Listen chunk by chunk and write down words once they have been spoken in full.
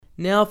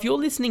Now, if you're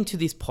listening to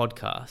this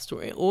podcast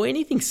or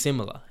anything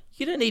similar,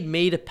 you don't need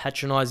me to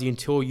patronize you and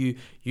tell you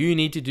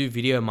need to do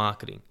video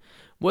marketing.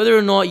 Whether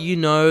or not you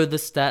know the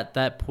stat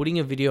that putting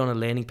a video on a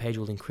landing page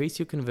will increase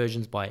your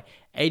conversions by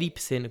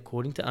 80%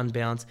 according to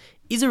Unbounce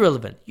is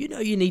irrelevant. You know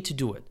you need to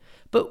do it.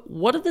 But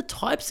what are the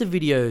types of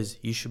videos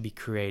you should be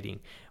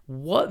creating?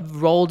 What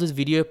role does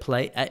video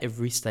play at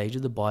every stage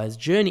of the buyer's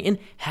journey? And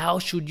how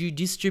should you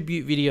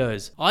distribute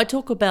videos? I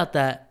talk about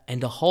that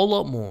and a whole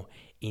lot more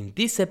in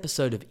this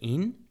episode of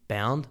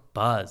Inbound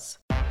Buzz.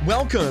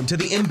 Welcome to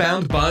the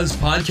Inbound Buzz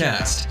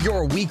Podcast,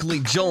 your weekly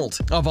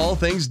jolt of all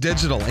things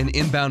digital and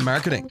inbound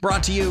marketing.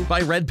 Brought to you by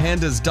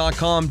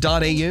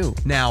redpandas.com.au.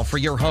 Now for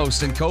your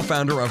host and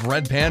co-founder of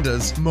Red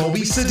Pandas,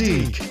 Moby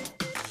Sadiq.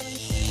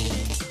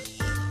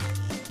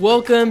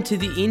 Welcome to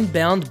the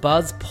Inbound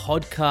Buzz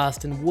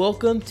Podcast and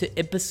welcome to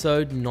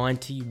episode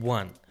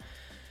 91.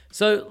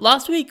 So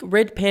last week,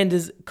 Red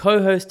Pandas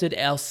co-hosted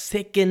our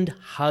second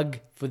hug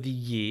for the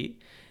year.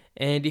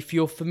 And if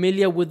you're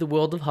familiar with the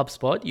world of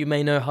HubSpot, you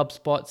may know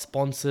HubSpot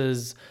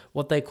sponsors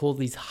what they call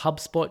these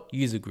HubSpot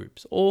user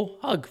groups, or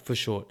HUG for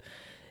short.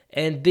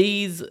 And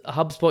these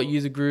HubSpot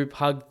user group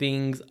HUG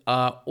things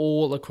are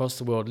all across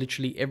the world.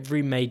 Literally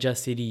every major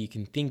city you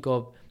can think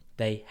of,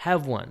 they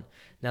have one.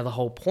 Now, the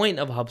whole point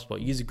of a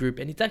HubSpot user group,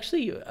 and it's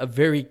actually a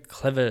very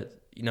clever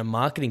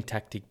marketing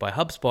tactic by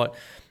HubSpot,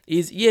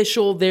 is,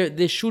 sure,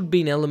 there should be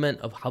an element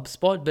of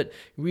HubSpot, but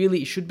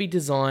really it should be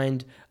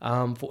designed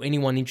for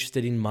anyone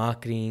interested in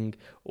marketing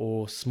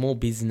or small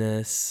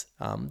business,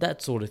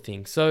 that sort of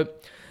thing. So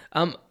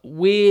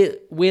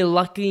we're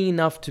lucky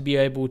enough to be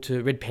able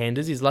to, Red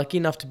Pandas is lucky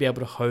enough to be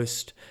able to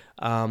host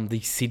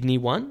the Sydney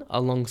one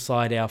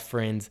alongside our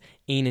friends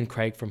Ian and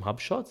Craig from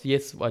HubShots.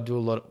 Yes, I do a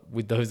lot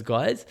with those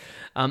guys,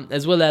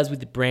 as well as with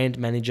the brand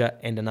manager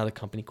and another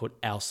company called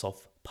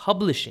Alsoft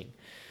Publishing.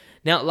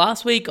 Now,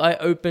 last week I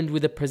opened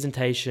with a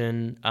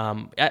presentation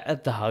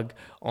at the Hug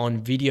on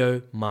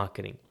video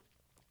marketing,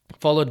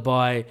 followed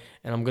by,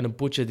 and I'm going to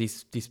butcher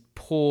this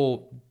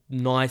poor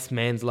nice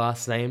man's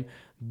last name,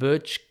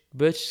 Birchke,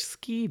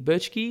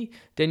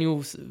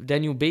 Daniel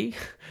B,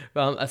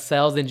 a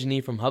sales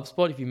engineer from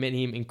HubSpot. If you met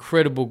him,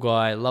 incredible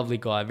guy, lovely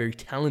guy, very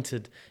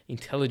talented,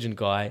 intelligent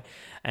guy.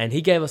 And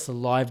he gave us a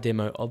live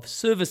demo of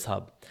Service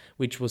Hub,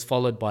 which was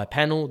followed by a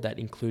panel that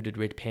included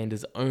Red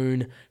Panda's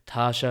own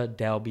Tasha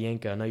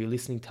Dalbianca. I know you're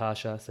listening,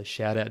 Tasha, so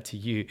shout out to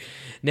you.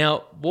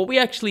 Now, what we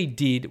actually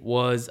did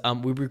was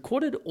we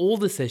recorded all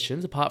the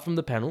sessions apart from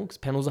the panel, because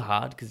panels are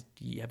hard because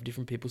you have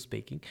different people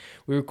speaking.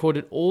 We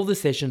recorded all the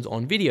sessions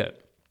on video.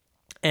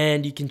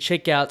 And you can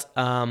check out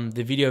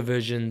the video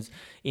versions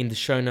in the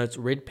show notes,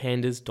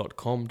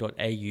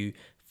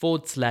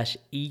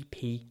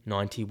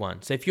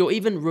 redpandas.com.au/EP91. So if you're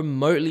even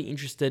remotely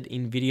interested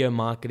in video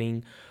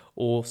marketing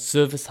or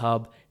Service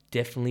Hub,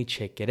 definitely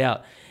check it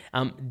out.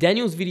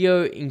 Daniel's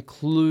video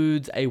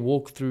includes a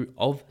walkthrough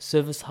of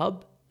Service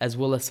Hub, as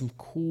well as some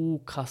cool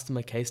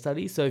customer case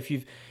studies. So if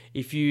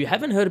you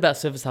haven't heard about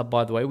Service Hub,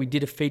 by the way, we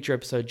did a feature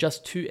episode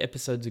just 2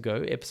 episodes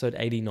ago, episode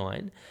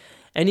 89.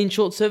 And in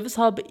short, Service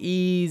Hub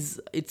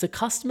it's a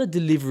customer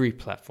delivery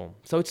platform.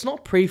 So it's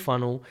not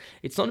pre-funnel.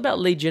 It's not about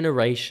lead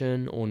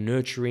generation or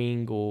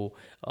nurturing or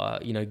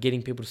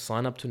getting people to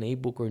sign up to an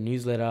ebook or a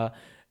newsletter.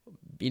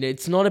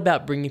 It's not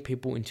about bringing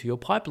people into your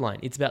pipeline.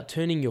 It's about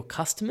turning your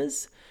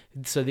customers,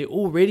 so they're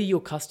already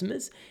your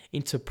customers,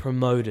 into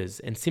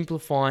promoters and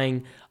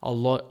simplifying a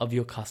lot of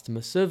your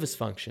customer service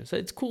functions. So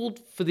it's cool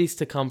for this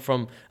to come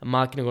from a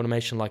marketing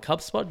automation like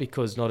HubSpot,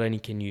 because not only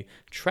can you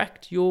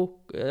track your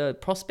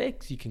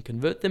prospects, you can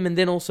convert them and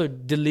then also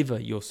deliver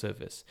your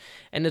service.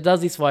 And it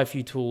does this via a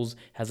few tools,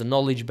 has a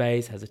knowledge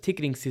base, has a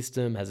ticketing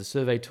system, has a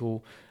survey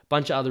tool,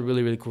 bunch of other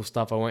really, really cool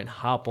stuff I won't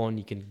harp on.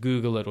 You can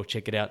Google it or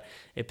check it out,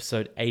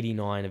 episode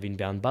 89 of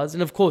Inbound Buzz.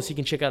 And of course, you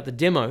can check out the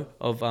demo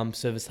of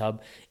Service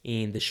Hub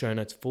in the show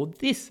notes for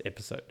this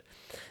episode.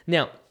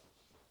 Now,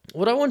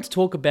 what I want to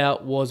talk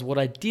about was what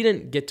I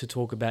didn't get to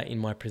talk about in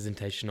my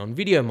presentation on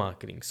video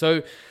marketing.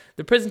 So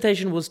the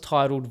presentation was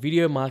titled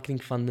Video Marketing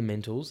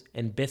Fundamentals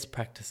and Best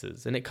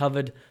Practices, and it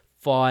covered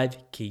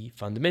 5 key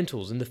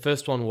fundamentals. And the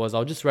first one was,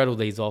 I'll just rattle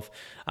these off.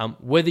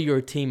 Whether you're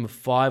a team of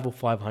 5 or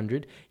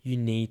 500, you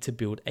need to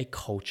build a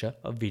culture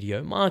of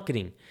video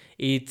marketing.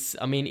 It's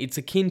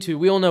akin to,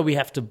 we all know we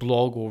have to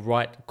blog or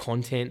write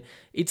content.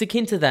 It's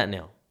akin to that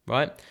now,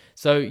 right?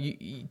 So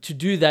to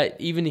do that,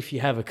 even if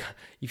you have a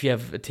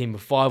team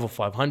of 5 or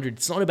 500,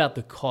 it's not about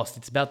the cost.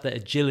 It's about the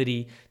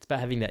agility. It's about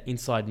having that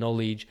inside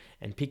knowledge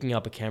and picking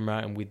up a camera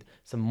and with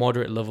some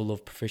moderate level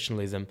of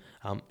professionalism,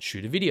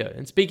 shoot a video.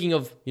 And speaking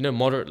of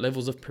moderate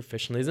levels of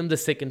professionalism, the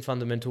second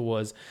fundamental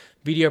was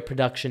video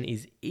production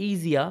is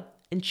easier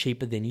and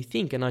cheaper than you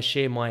think. And I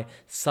share my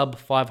sub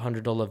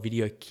 $500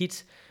 video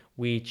kit,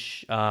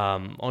 which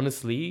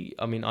honestly,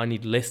 I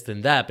need less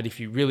than that. But if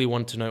you really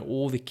want to know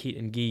all the kit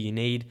and gear you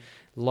need,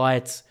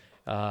 lights,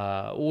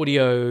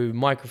 audio,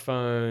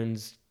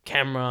 microphones,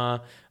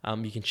 camera,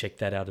 you can check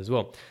that out as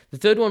well. The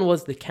third one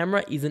was the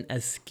camera isn't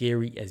as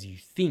scary as you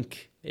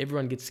think.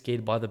 Everyone gets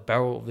scared by the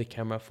barrel of the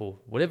camera for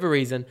whatever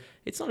reason.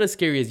 It's not as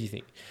scary as you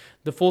think.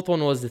 The fourth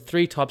one was the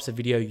 3 types of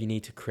video you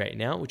need to create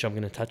now, which I'm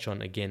going to touch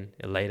on again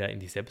later in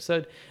this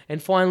episode.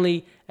 And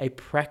finally, a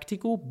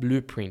practical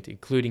blueprint,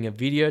 including a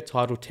video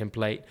title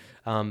template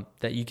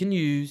that you can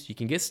use. You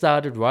can get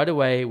started right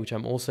away, which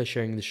I'm also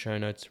sharing in the show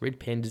notes,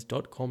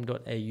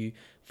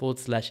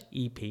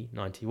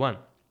 redpandas.com.au/EP91.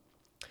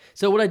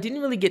 So what I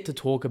didn't really get to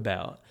talk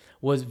about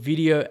was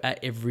video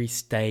at every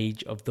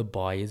stage of the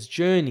buyer's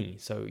journey.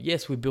 So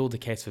yes, we build a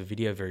case for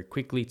video very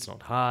quickly. It's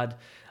not hard.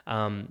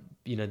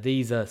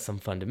 These are some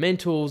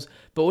fundamentals,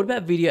 but what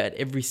about video at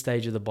every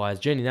stage of the buyer's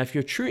journey? Now, if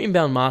you're a true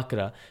inbound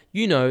marketer,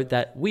 you know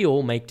that we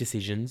all make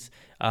decisions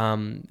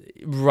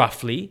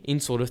roughly in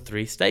sort of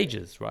 3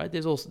 stages, right?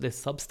 There's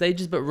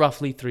sub-stages, but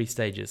roughly 3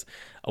 stages: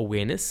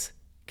 awareness,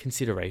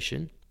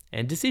 consideration,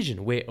 and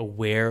decision. We're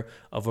aware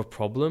of a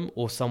problem,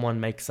 or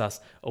someone makes us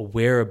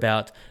aware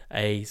about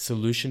a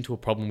solution to a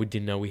problem we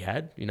didn't know we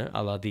had,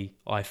 a la the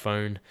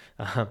iPhone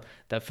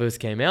that first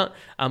came out.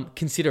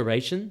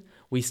 Consideration,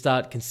 we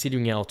start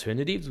considering our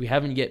alternatives. We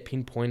haven't yet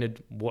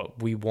pinpointed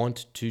what we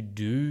want to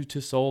do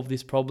to solve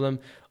this problem,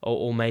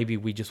 or maybe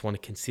we just want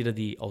to consider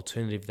the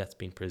alternative that's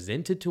been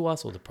presented to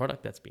us, or the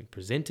product that's been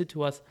presented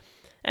to us.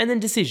 And then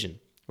decision,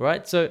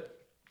 right? So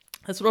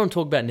that's what I'm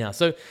talking about now.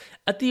 So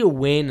at the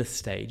awareness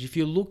stage, if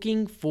you're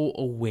looking for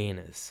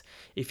awareness,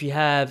 if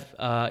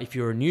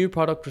you're a new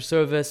product or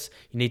service,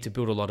 you need to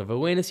build a lot of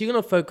awareness. You're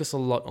going to focus a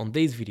lot on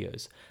these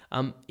videos.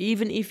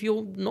 Even if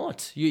you're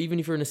not, even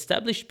if you're an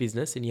established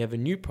business and you have a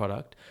new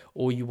product,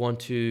 or you want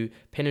to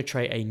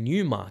penetrate a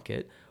new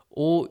market,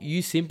 or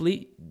you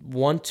simply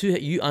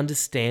you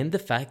understand the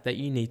fact that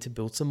you need to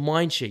build some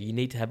mind share. You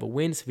need to have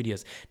awareness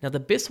videos. Now,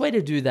 the best way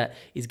to do that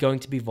is going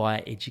to be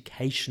via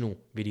educational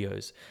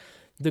videos.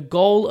 The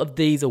goal of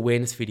these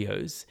awareness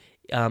videos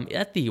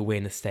at the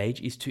awareness stage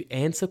is to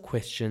answer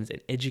questions and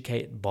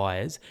educate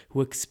buyers who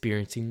are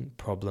experiencing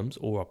problems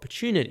or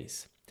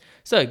opportunities.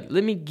 So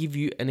let me give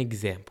you an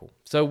example.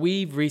 So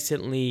we've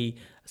recently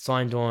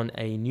signed on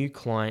a new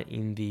client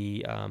in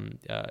the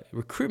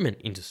recruitment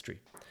industry.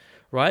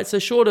 Right? So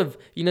short of,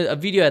 a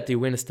video at the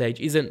awareness stage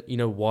isn't,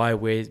 why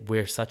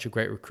we're such a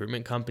great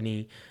recruitment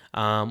company,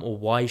 or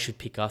why you should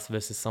pick us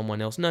versus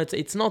someone else. No,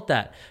 it's not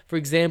that. For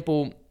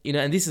example,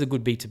 and this is a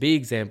good B2B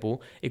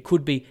example, it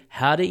could be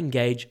how to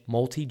engage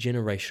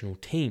multi-generational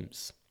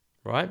teams,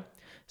 right?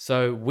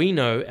 So we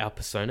know our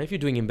persona. If you're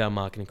doing inbound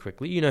marketing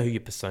correctly, you know who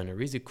your persona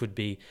is. It could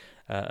be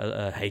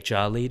a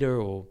HR leader,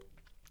 or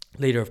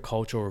leader of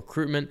culture or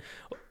recruitment.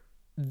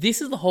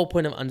 This is the whole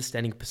point of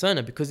understanding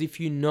persona, because if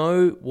you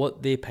know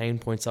what their pain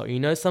points are,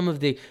 some of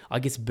the,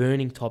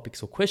 burning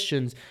topics or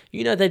questions,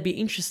 they'd be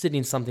interested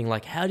in something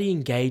like, how do you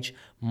engage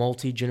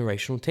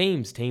multi-generational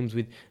teams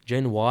with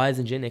Gen Ys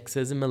and Gen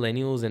Xs and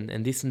millennials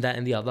and this and that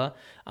and the other.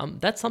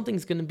 That's something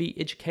that's going to be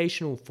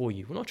educational for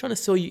you. We're not trying to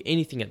sell you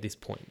anything at this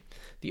point.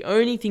 The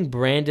only thing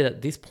branded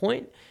at this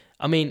point,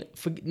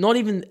 for not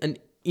even an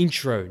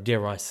intro,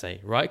 dare I say,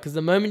 right? Because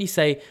the moment you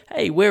say,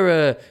 hey, we're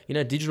a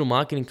digital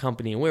marketing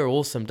company and we're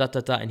awesome,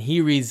 and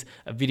here is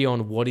a video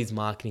on what is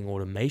marketing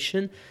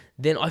automation,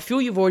 then I feel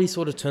you've already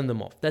sort of turned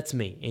them off. That's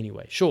me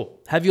anyway. Sure,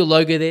 have your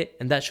logo there,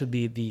 and that should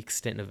be the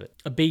extent of it.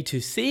 A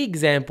B2C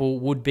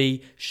example would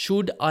be,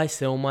 should I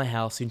sell my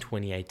house in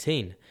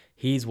 2018?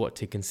 Here's what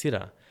to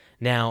consider.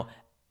 Now,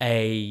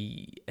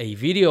 a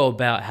video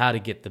about how to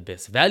get the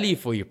best value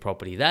for your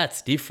property,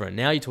 that's different.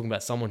 Now you're talking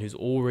about someone who's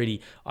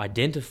already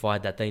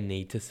identified that they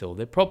need to sell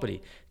their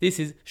property. This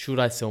is, should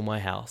I sell my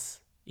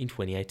house in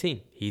 2018?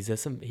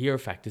 Here are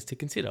factors to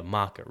consider: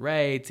 market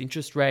rates,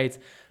 interest rates,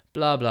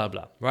 blah, blah,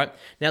 blah, right?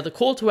 Now the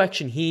call to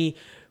action here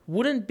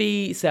wouldn't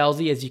be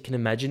salesy, as you can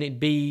imagine. It'd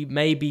be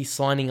maybe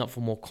signing up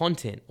for more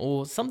content,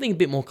 or something a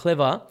bit more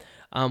clever.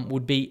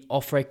 Would be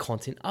offer a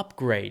content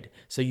upgrade.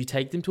 So you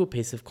take them to a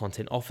piece of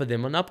content, offer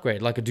them an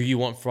upgrade. Like, do you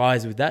want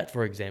fries with that,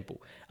 for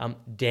example?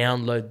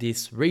 Download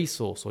this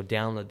resource or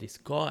download this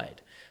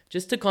guide,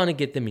 just to kind of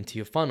get them into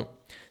your funnel.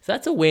 So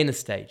that's awareness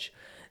stage.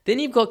 Then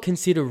you've got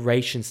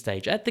consideration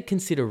stage. At the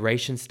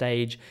consideration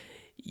stage,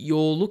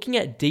 you're looking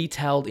at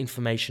detailed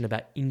information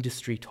about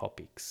industry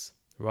topics,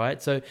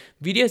 right? So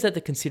videos at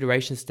the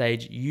consideration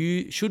stage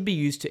should be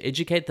used to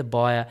educate the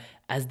buyer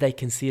as they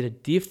consider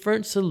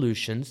different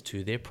solutions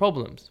to their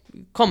problems.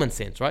 Common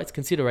sense, right? It's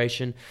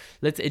consideration.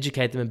 Let's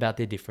educate them about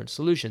their different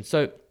solutions.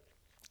 So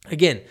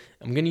again,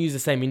 I'm going to use the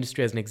same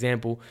industry as an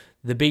example,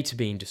 the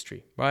B2B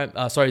industry, right? The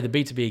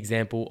B2B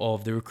example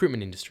of the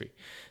recruitment industry.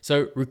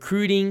 So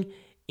recruiting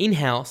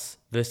in-house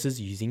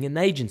versus using an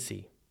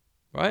agency,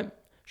 right?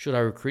 Should I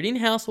recruit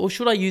in-house or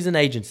should I use an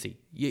agency?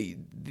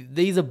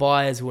 These are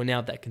buyers who are now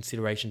at that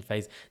consideration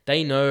phase.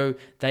 They know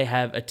they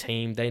have a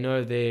team. They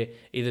know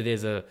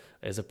there's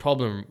a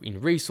problem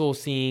in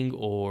resourcing,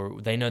 or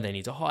they know they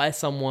need to hire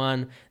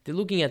someone. They're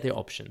looking at their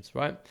options,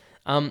 right?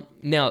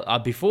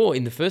 Before,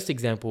 in the first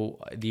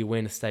example, the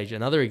awareness stage,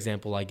 another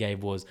example I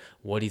gave was,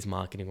 what is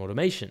marketing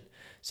automation?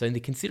 So in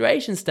the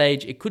consideration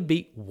stage, it could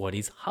be, what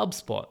is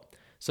HubSpot?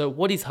 So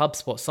what is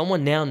HubSpot?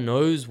 Someone now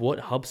knows what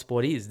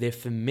HubSpot is. They're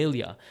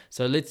familiar.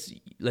 So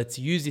let's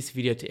use this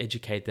video to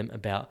educate them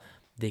about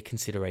their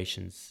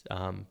considerations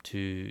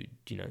to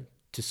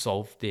to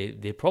solve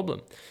their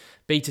problem.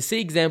 B2C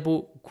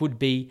example could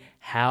be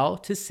how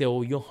to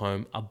sell your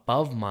home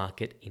above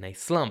market in a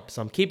slump.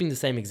 So I'm keeping the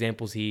same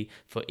examples here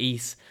for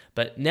EASE,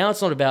 but now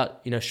it's not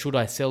about, should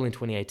I sell in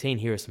 2018?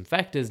 Here are some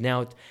factors.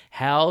 Now it's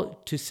how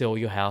to sell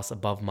your house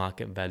above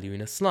market value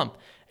in a slump.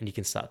 And you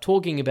can start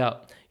talking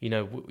about,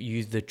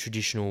 use the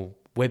traditional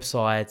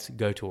websites,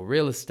 go to a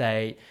real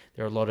estate.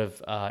 There are a lot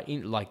of,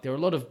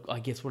 I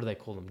guess, what do they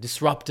call them?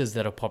 Disruptors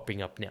that are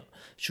popping up now.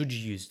 Should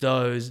you use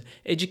those?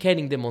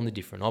 Educating them on the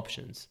different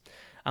options.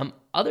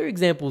 Other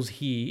examples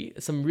here,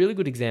 some really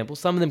good examples,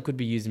 some of them could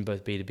be used in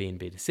both B2B and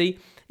B2C,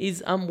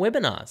 is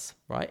webinars,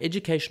 right?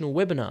 Educational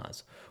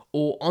webinars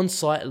or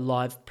on-site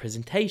live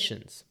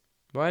presentations,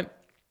 right?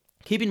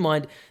 Keep in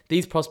mind,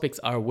 these prospects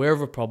are aware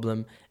of a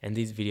problem and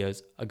these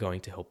videos are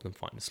going to help them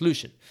find a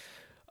solution.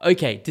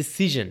 Okay,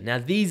 decision. Now,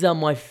 these are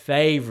my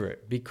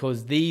favorite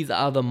because these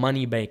are the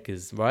money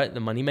makers, right? The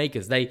money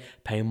makers. They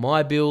pay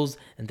my bills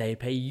and they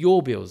pay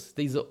your bills.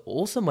 These are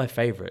also my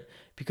favorite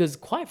because,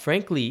 quite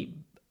frankly,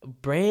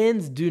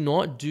 brands do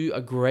not do a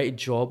great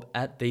job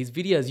at these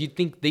videos. You'd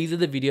think these are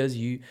the videos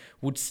you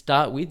would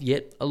start with,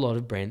 yet a lot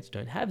of brands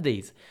don't have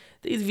these.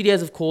 These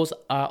videos, of course,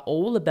 are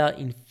all about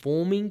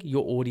informing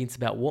your audience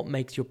about what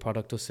makes your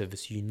product or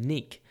service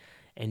unique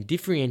and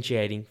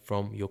differentiating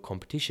from your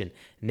competition.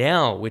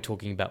 Now we're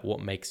talking about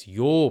what makes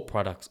your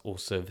products or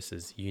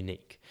services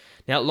unique.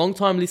 Now,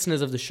 long-time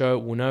listeners of the show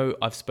will know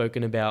I've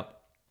spoken about,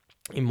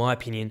 in my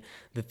opinion,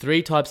 the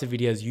 3 types of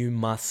videos you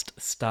must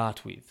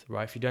start with,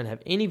 right? If you don't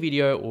have any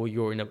video or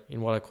you're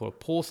in what I call a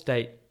poor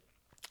state,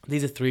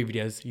 these are 3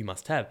 videos you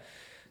must have.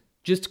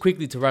 Just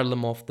quickly to rattle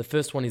them off, the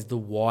first one is the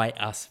Why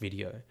Us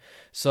video.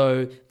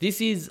 So this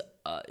is,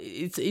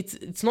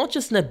 it's not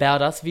just an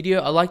About Us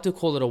video. I like to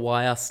call it a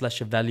Why Us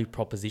 / a value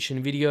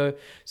proposition video.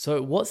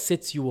 So what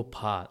sets you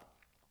apart?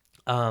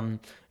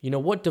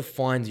 What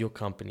defines your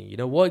company?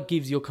 What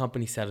gives your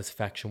company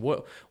satisfaction?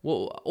 What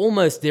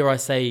almost, dare I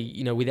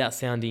say, without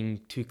sounding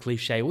too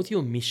cliche, what's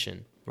your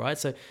mission, right?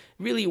 So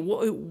really,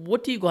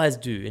 what do you guys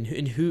do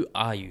and who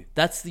are you?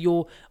 That's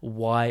your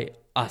Why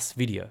Us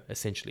video,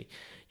 essentially.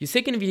 Your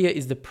second video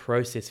is the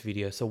process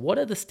video. So what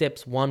are the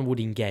steps one would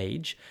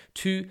engage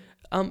to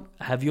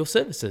have your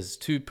services,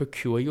 to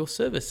procure your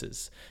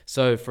services?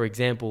 So for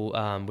example,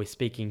 we're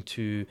speaking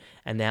to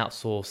an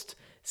outsourced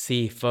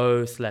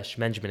CFO /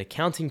 management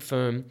accounting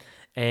firm,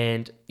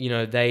 and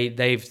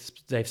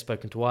they've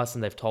spoken to us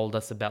and they've told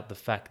us about the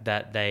fact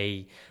that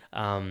they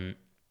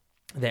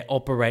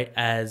operate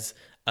as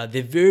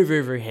they're very,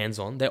 very, very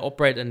hands-on. They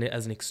operate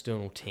as an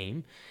external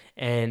team.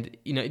 And,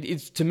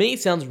 to me,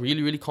 it sounds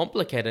really, really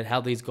complicated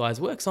how these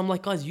guys work. So I'm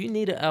like, guys, you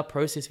need a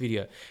process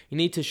video. You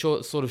need to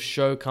sort of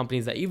show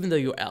companies that even though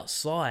you're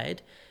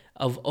outside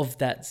of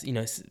that,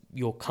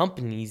 your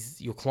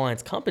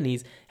clients'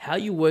 companies, how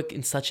you work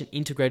in such an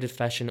integrated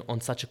fashion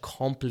on such a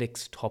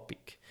complex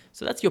topic.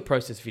 So that's your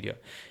process video.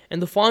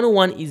 And the final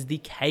one is the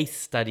case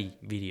study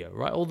video,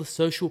 right? Or the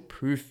social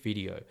proof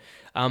video.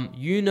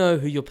 You know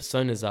who your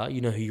personas are. You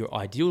know who your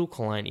ideal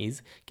client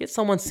is. Get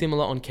someone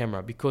similar on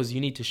camera because you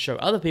need to show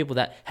other people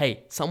that,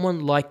 hey, someone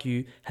like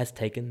you has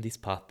taken this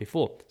path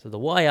before. So the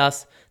Why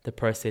Us, the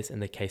process,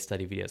 and the case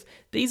study videos.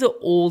 These are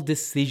all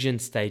decision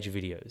stage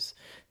videos.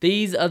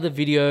 These are the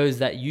videos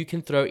that you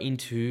can throw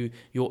into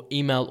your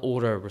email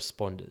auto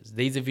responders.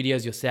 These are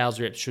videos your sales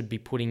reps should be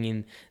putting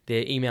in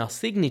their email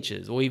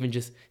signatures or even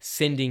just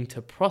sending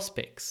to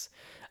prospects.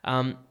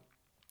 Again,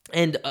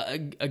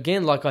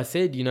 like I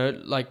said,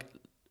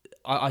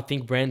 I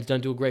think brands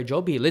don't do a great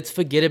job here. Let's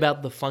forget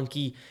about the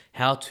funky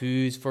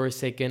how-tos for a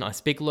second. I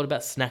speak a lot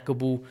about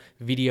snackable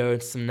video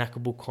and some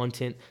snackable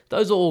content.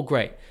 Those are all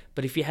great.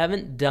 But if you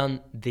haven't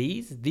done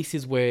these, this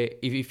is where,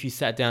 if you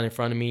sat down in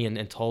front of me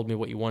and told me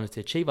what you wanted to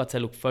achieve, I'd say,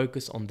 look,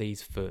 focus on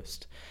these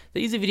first.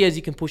 These are videos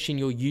you can push in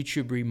your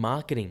YouTube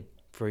remarketing,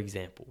 for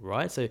example,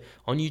 right? So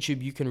on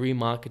YouTube, you can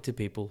remarket to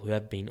people who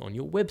have been on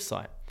your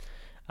website.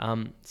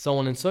 So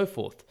on and so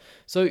forth.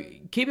 So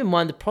keep in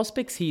mind the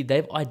prospects here,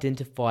 they've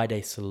identified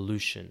a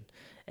solution.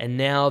 And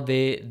now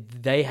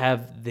they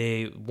have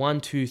their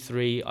 1, 2,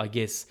 3, I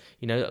guess,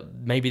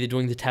 maybe they're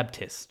doing the tab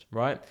test,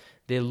 right?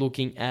 They're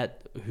looking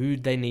at who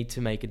they need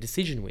to make a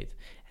decision with.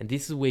 And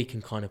this is where you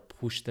can kind of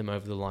push them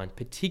over the line,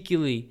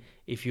 particularly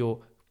if your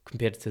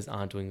competitors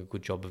aren't doing a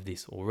good job of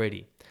this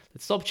already.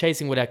 Let's stop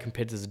chasing what our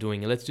competitors are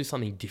doing and let's do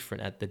something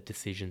different at the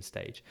decision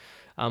stage.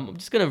 I'm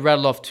just going to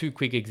rattle off 2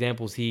 quick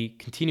examples here,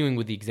 continuing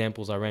with the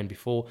examples I ran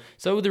before.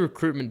 So with the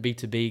recruitment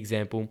B2B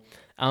example,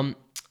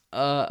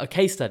 a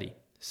case study.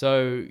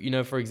 So,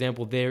 for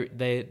example,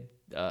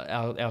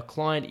 our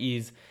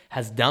client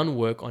has done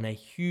work on a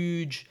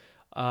huge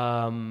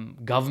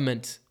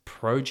government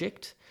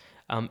project.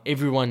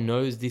 Everyone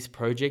knows this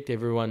project.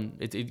 Everyone,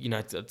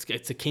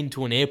 it's akin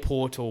to an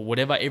airport or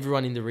whatever.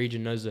 Everyone in the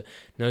region knows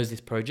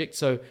this project.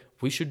 So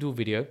we should do a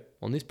video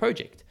on this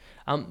project.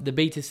 The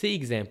B2C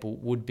example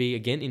would be,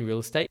 again, in real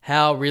estate,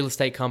 how real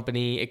estate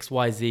company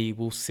XYZ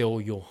will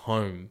sell your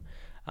home.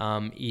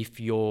 If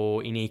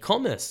you're in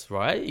e-commerce,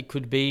 right? It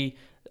could be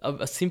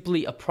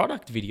simply a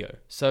product video.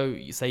 So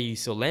you say you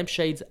sell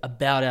lampshades,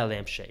 about our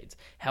lampshades,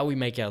 how we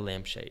make our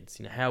lampshades,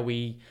 how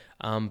we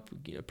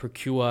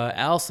procure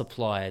our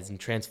suppliers and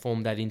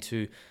transform that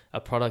into a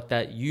product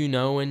that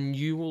and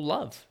you will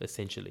love,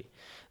 essentially.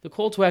 The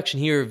call to action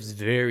here is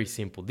very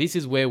simple. This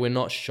is where we're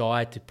not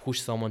shy to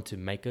push someone to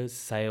make a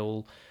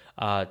sale,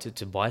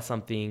 to buy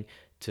something,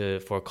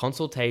 for a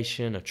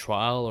consultation, a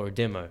trial, or a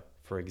demo,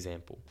 for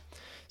example.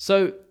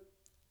 So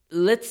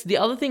the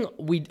other thing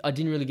I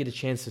didn't really get a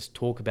chance to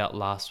talk about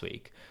last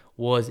week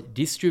was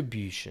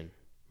distribution,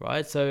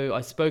 right? So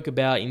I spoke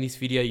about in this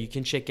video, you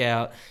can check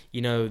out,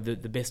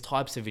 the best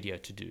types of video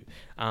to do,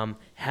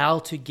 how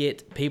to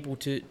get people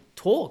to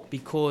talk,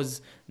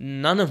 because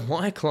none of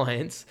my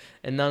clients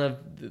and none of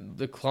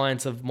the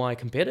clients of my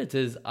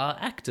competitors are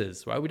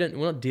actors, right? We're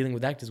not dealing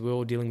with actors. We're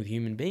all dealing with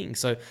human beings.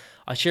 So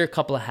I share a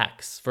couple of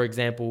hacks. For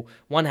example,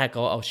 one hack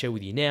I'll share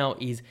with you now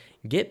is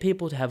get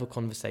people to have a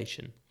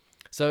conversation.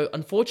 So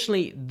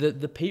unfortunately,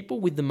 the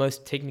people with the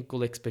most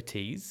technical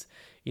expertise,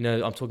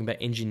 I'm talking about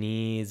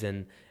engineers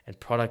and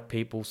product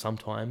people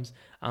sometimes,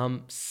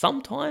 and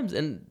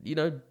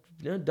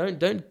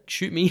don't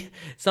shoot me.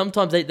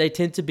 Sometimes they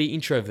tend to be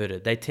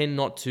introverted. They tend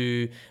not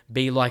to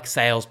be like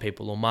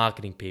salespeople or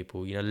marketing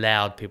people,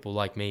 loud people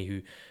like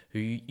me who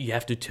you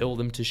have to tell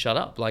them to shut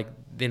up. Like,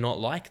 they're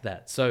not like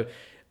that. So,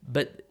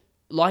 but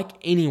like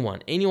anyone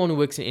who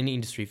works in any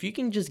industry, if you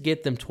can just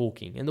get them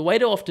talking, and the way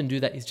to often do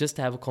that is just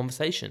to have a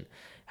conversation.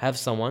 Have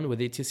someone,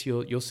 whether it's just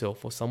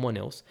yourself or someone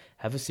else,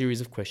 have a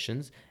series of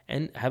questions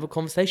and have a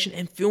conversation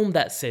and film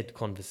that said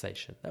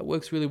conversation. That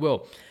works really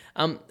well.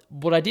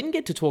 What I didn't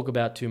get to talk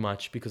about too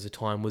much because of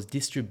time was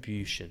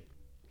distribution,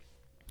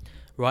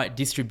 right?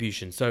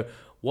 Distribution. So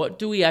what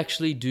do we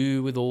actually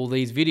do with all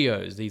these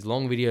videos, these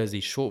long videos,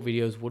 these short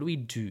videos? What do we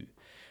do?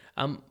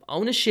 I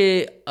want to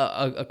share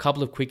a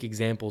couple of quick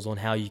examples on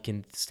how you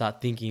can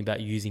start thinking about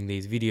using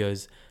these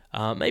videos,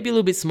 maybe a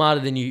little bit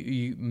smarter than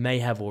you may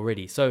have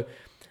already. So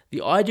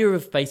the idea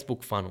of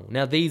Facebook funnel.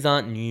 Now, these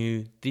aren't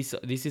new. This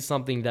is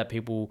something that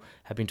people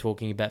have been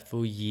talking about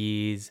for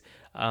years.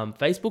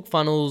 Facebook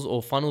funnels,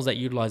 or funnels that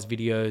utilize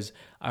videos,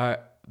 are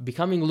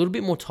becoming a little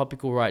bit more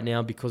topical right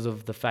now because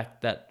of the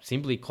fact that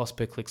simply cost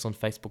per clicks on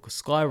Facebook are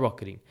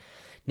skyrocketing.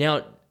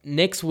 Now,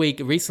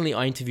 recently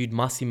I interviewed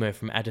Massimo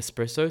from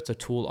Adespresso. It's a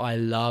tool I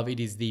love. It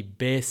is the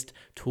best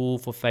tool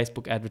for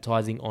Facebook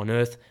advertising on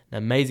earth. An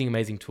amazing,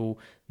 amazing tool.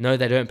 No,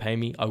 they don't pay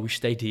me. I wish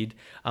they did.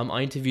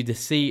 I interviewed the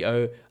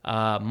CEO,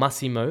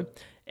 Massimo,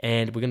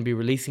 and we're going to be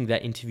releasing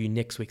that interview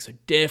next week. So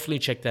definitely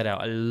check that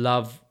out. I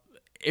love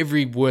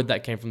every word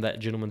that came from that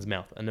gentleman's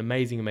mouth. An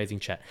amazing, amazing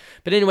chat.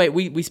 But anyway,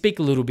 we speak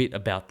a little bit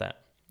about that.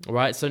 All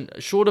right, so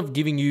short of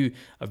giving you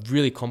a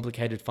really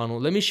complicated funnel,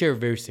 let me share a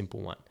very simple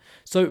one.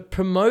 So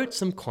promote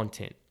some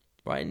content,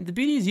 right? And the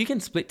beauty is you can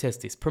split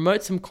test this.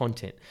 Promote some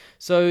content.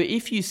 So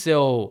if you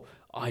sell,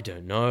 I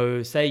don't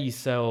know, say you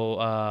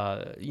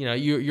sell,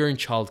 you're in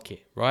childcare,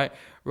 right?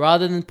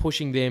 Rather than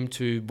pushing them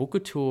to book a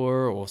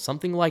tour or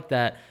something like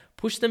that,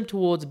 push them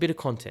towards a bit of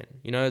content.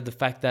 The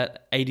fact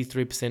that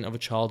 83% of a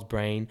child's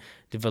brain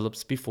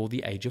develops before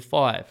the age of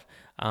 5.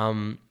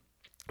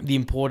 The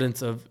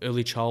importance of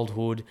early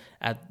childhood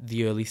at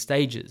the early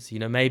stages.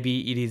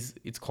 Maybe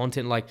it's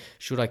content like,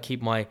 should I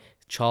keep my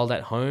child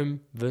at home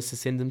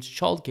versus send them to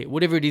childcare?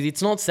 Whatever it is,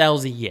 it's not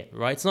salesy yet,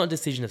 right? It's not a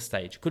decision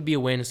stage. It could be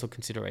awareness or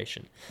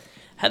consideration.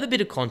 Have a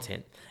bit of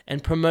content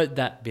and promote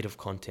that bit of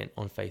content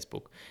on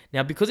Facebook.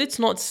 Now, because it's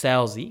not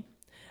salesy,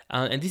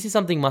 and this is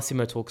something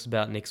Massimo talks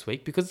about next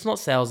week, because it's not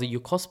salesy,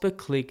 your cost per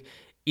click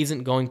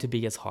isn't going to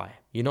be as high.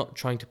 You're not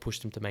trying to push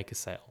them to make a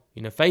sale.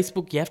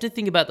 Facebook, you have to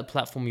think about the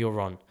platform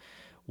you're on.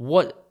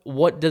 What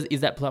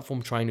is that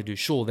platform trying to do?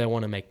 Sure, they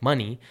want to make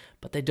money,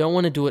 but they don't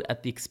want to do it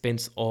at the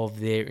expense of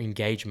their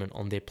engagement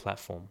on their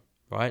platform,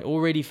 right?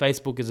 Already,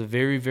 Facebook is a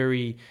very,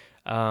 very,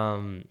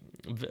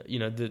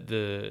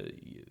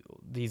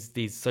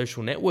 these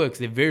social networks,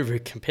 they're very, very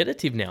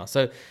competitive now.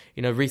 So,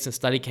 a recent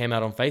study came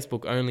out on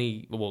Facebook,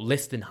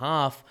 less than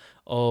half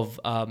of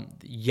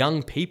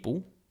young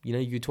people,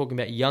 you're talking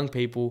about young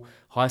people,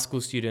 high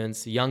school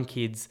students, young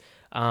kids,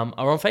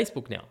 are on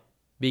Facebook now.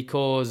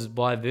 Because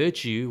by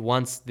virtue,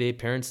 once their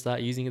parents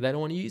start using it, they don't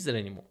want to use it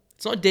anymore.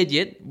 It's not dead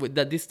yet.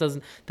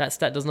 That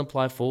stat doesn't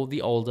apply for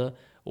the older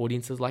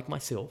audiences like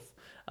myself.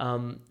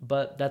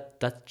 But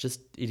that's just,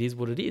 it is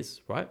what it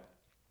is, right?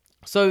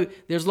 So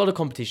there's a lot of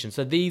competition.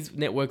 So these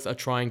networks are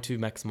trying to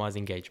maximize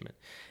engagement.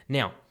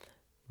 Now,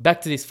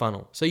 back to this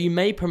funnel. So you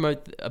may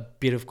promote a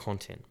bit of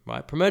content,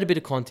 right? Promote a bit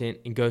of content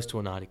and goes to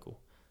an article.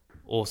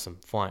 Awesome,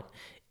 fine.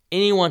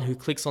 Anyone who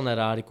clicks on that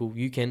article,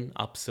 you can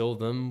upsell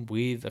them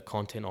with a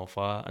content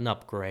offer, an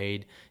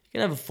upgrade. You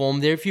can have a form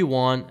there if you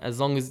want,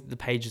 as long as the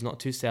page is not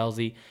too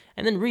salesy,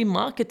 and then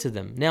remarket to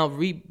them. Now,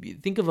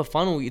 think of a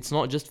funnel. It's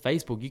not just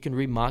Facebook. You can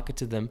remarket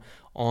to them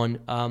on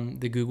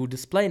the Google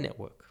Display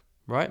Network,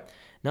 right?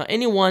 Now,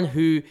 anyone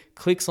who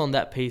clicks on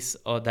that piece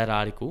or that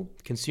article,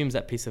 consumes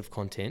that piece of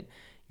content,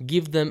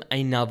 give them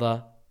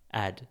another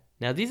ad.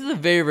 Now, this is a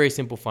very, very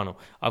simple funnel.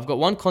 I've got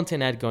one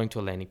content ad going to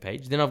a landing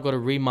page. Then I've got a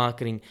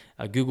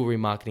Google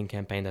remarketing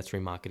campaign that's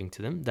remarketing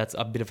to them. That's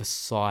a bit of a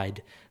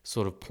side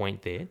sort of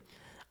point there.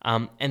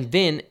 And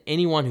then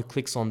anyone who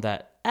clicks on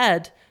that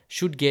ad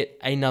should get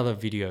another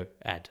video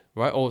ad,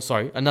 right? Or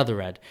sorry,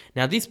 another ad.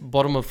 Now this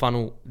bottom of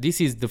funnel,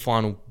 this is the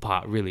final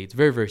part really. It's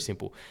very, very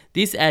simple.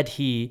 This ad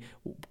here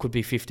could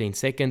be 15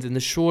 seconds, and the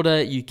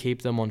shorter you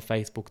keep them on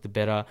Facebook, the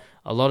better.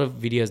 A lot of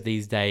videos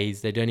these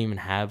days, they don't even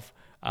have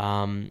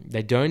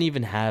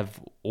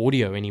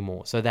audio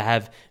anymore. So they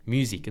have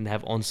music and they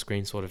have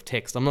on-screen sort of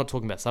text. I'm not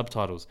talking about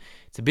subtitles.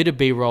 It's a bit of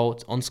B-roll,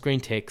 it's on-screen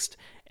text,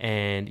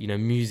 and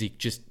music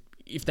just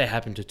if they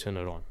happen to turn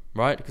it on,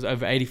 right? Because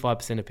over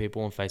 85% of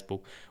people on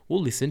Facebook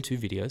will listen to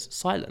videos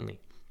silently.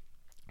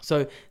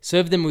 So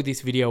serve them with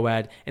this video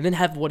ad and then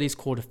have what is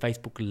called a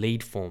Facebook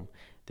lead form.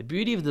 The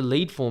beauty of the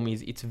lead form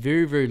is it's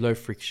very, very low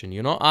friction.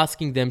 You're not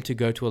asking them to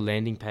go to a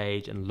landing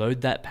page and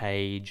load that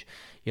page.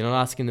 You're not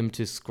asking them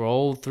to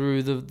scroll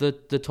through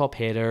the top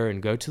header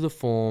and go to the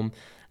form.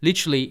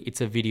 Literally,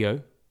 it's a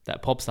video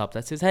that pops up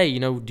that says, hey,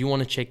 do you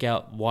want to check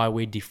out why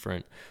we're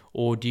different?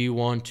 Or do you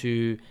want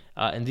to,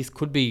 and this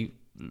could be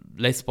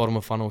less bottom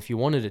of funnel if you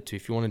wanted it to,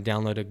 if you want to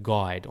download a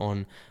guide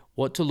on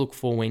what to look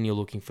for when you're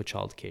looking for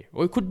childcare.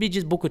 Or it could be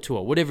just book a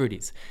tour, whatever it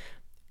is.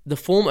 The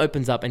form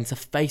opens up and it's a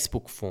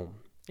Facebook form.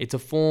 It's a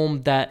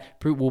form that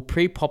will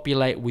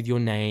pre-populate with your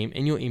name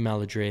and your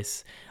email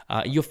address,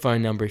 your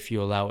phone number if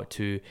you allow it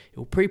to. It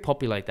will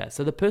pre-populate that.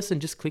 So the person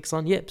just clicks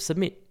on, yep,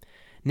 submit.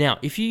 Now,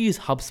 if you use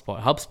HubSpot,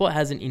 HubSpot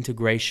has an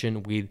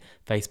integration with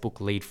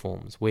Facebook lead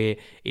forms where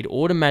it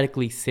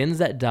automatically sends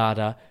that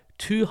data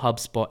to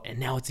HubSpot and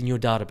now it's in your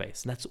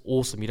database. And that's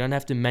awesome. You don't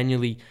have to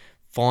manually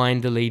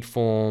find the lead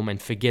form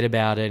and forget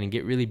about it and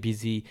get really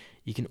busy.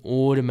 You can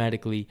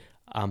automatically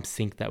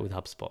sync that with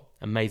HubSpot.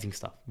 Amazing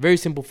stuff. Very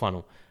simple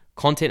funnel.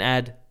 Content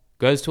ad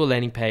goes to a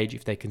landing page.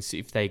 If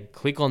they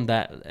click on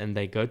that and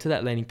they go to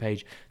that landing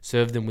page,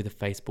 serve them with a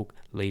Facebook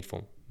lead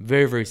form.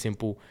 Very, very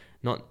simple.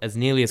 Not as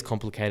nearly as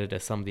complicated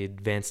as some of the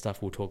advanced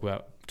stuff we'll talk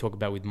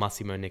about with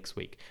Massimo next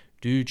week.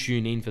 Do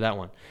tune in for that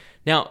one.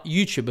 Now,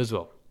 YouTube as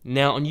well.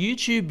 Now, on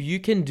YouTube, you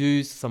can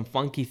do some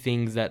funky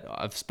things that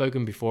I've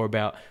spoken before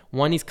about.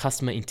 One is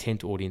customer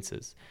intent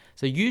audiences.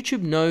 So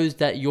YouTube knows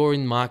that you're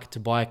in market to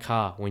buy a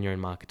car when you're in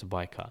market to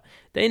buy a car.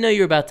 They know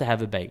you're about to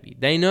have a baby.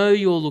 They know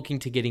you're looking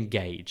to get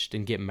engaged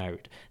and get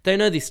married. They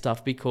know this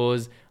stuff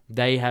because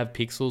they have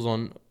pixels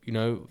on,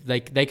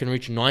 they can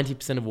reach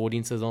 90% of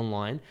audiences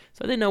online.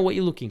 So they know what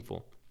you're looking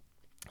for.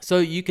 So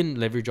you can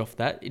leverage off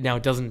that. Now,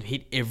 it doesn't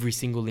hit every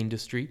single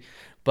industry,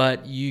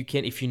 but you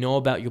can, if you know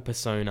about your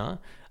persona.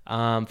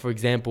 For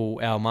example,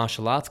 our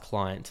martial arts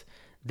client,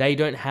 they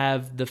don't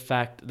have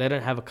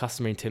a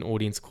customer intent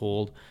audience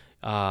called,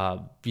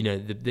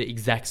 the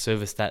exact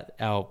service that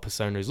our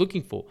persona is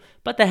looking for.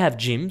 But they have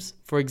gyms,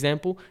 for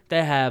example.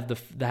 They have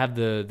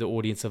the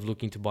audience of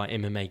looking to buy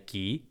MMA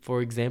gear,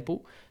 for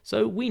example.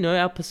 So we know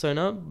our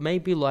persona may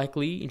be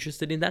likely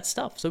interested in that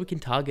stuff. So we can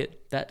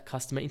target that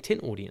customer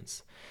intent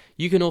audience.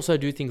 You can also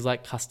do things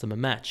like customer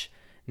match.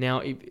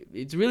 Now,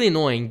 it's really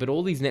annoying, but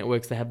all these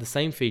networks, they have the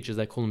same features.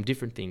 They call them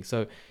different things.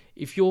 So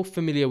if you're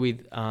familiar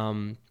with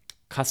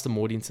custom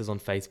audiences on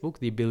Facebook,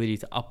 the ability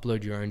to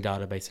upload your own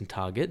database and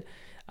target,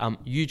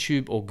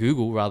 YouTube or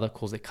Google rather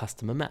calls it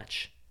customer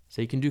match.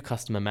 So you can do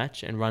customer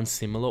match and run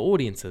similar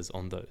audiences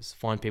on those.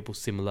 Find people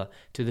similar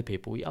to the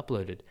people you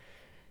uploaded.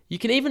 You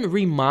can even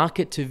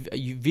remarket to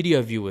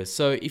video viewers.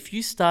 So if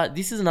you start,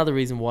 this is another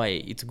reason why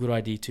it's a good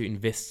idea to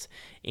invest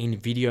in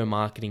video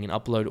marketing and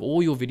upload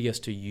all your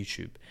videos to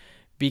YouTube.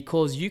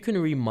 Because you can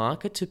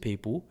remarket to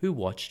people who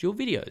watched your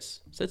videos.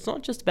 So it's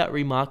not just about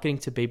remarketing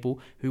to people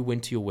who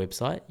went to your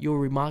website. You're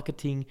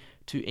remarketing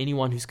to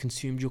anyone who's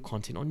consumed your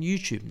content on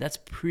YouTube. That's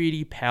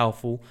pretty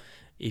powerful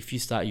if you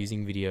start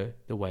using video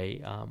the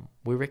way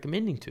we're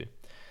recommending to.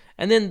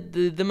 And then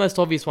the most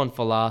obvious one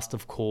for last,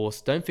 of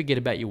course, don't forget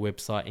about your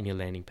website and your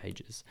landing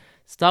pages.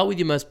 Start with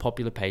your most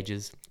popular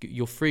pages.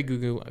 Your free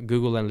Google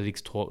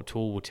Analytics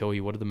tool will tell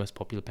you what are the most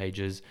popular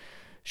pages.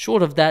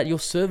 Short of that, your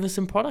service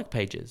and product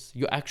pages,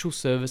 your actual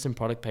service and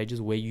product pages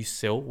where you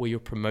sell, where you're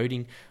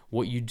promoting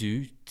what you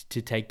do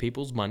to take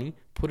people's money,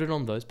 put it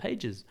on those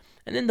pages.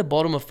 And then the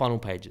bottom of funnel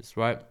pages,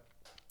 right?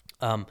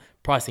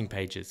 Pricing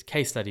pages,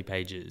 case study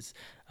pages,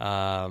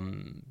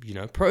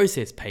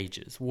 process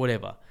pages,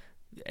 whatever.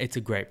 It's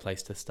a great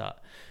place to start.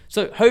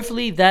 So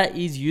hopefully that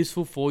is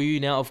useful for you.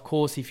 Now, of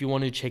course, if you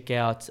want to check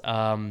out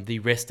the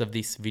rest of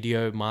this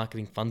video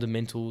marketing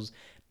fundamentals,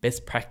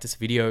 best practice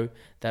video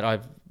that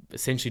I've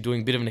essentially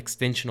doing a bit of an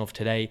extension of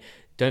today,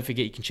 don't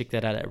forget you can check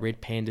that out at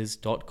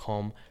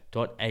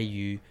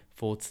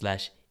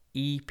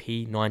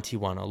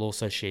redpandas.com.au/EP91. I'll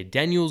also share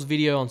Daniel's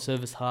video on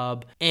Service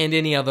Hub and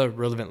any other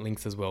relevant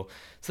links as well.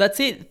 So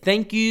that's it.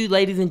 Thank you,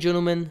 ladies and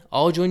gentlemen.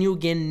 I'll join you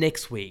again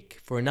next week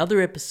for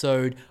another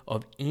episode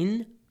of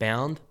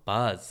Inbound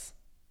Buzz.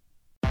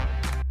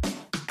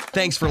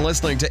 Thanks for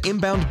listening to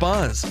Inbound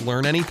Buzz.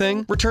 Learn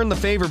anything? Return the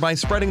favor by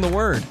spreading the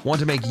word. Want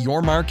to make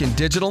your mark in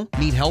digital?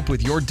 Need help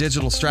with your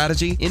digital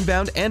strategy,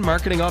 inbound, and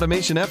marketing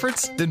automation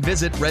efforts? Then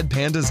visit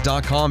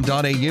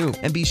redpandas.com.au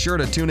and be sure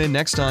to tune in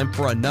next time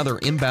for another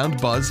Inbound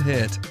Buzz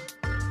hit.